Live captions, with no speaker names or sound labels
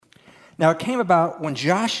Now it came about when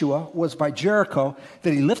Joshua was by Jericho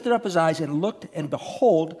that he lifted up his eyes and looked, and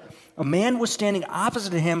behold, a man was standing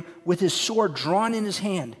opposite to him with his sword drawn in his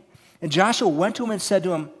hand. And Joshua went to him and said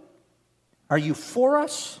to him, "Are you for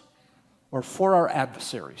us or for our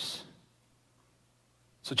adversaries?"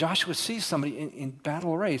 So Joshua sees somebody in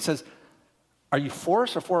battle array. He says, "Are you for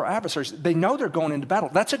us or for our adversaries?" They know they're going into battle.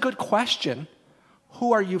 That's a good question.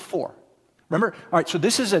 Who are you for? Remember? All right, so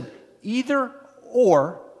this is an either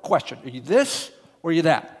or question. Are you this or are you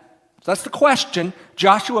that? So that's the question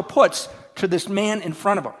Joshua puts to this man in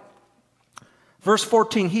front of him. Verse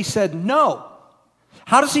 14, he said, "No."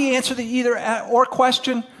 How does he answer the either or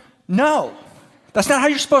question? No. That's not how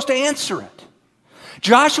you're supposed to answer it.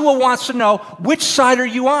 Joshua wants to know, which side are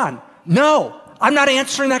you on? No, I'm not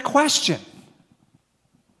answering that question.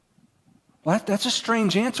 Well, that's a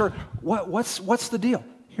strange answer. What's the deal?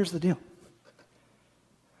 Here's the deal.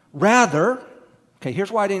 Rather, okay,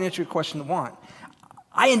 here's why I didn't answer your question one.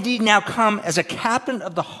 I indeed now come as a captain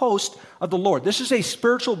of the host of the Lord. This is a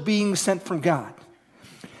spiritual being sent from God.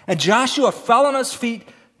 And Joshua fell on his feet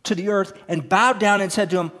to the earth and bowed down and said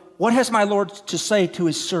to him, "What has my Lord to say to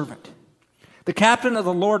his servant?" The captain of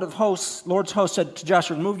the Lord's host said to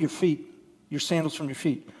Joshua, "Remove your sandals from your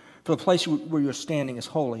feet, for the place where you're standing is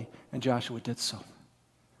holy." And Joshua did so.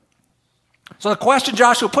 So the question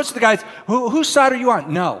Joshua puts to the guys, whose side are you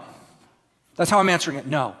on? No. That's how I'm answering it,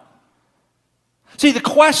 no. See, the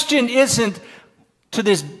question isn't to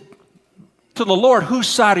the Lord, whose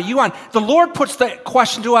side are you on? The Lord puts the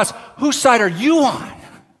question to us, whose side are you on?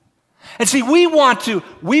 And see, we want to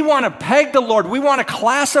peg the Lord, we want to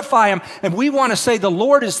classify him, and we want to say the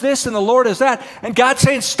Lord is this and the Lord is that. And God's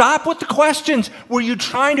saying, stop with the questions. Were you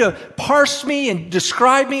trying to parse me and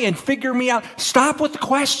describe me and figure me out? Stop with the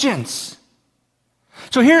questions.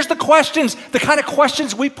 So here's the questions, the kind of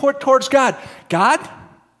questions we put towards God. God,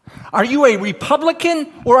 are you a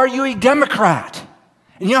Republican or are you a Democrat?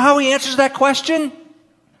 And you know how he answers that question?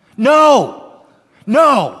 No.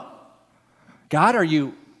 No. God, are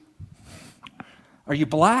you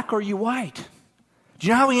black or are you white? Do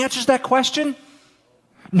you know how he answers that question?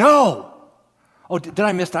 No. Oh, did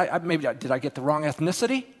I miss that? Did I get the wrong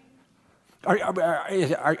ethnicity?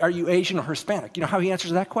 Are you Asian or Hispanic? You know how he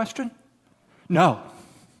answers that question? No.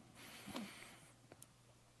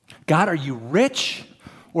 God, are you rich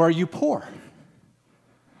or are you poor?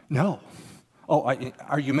 No. Oh,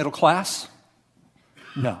 are you middle class?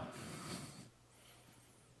 No.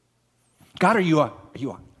 God, are you a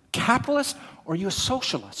capitalist or are you a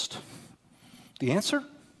socialist? The answer?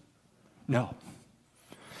 No.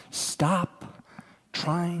 Stop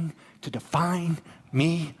trying to define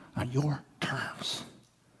me on your terms.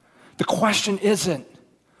 The question isn't,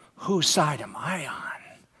 whose side am I on?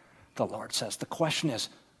 The Lord says. The question is,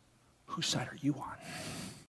 whose side are you on?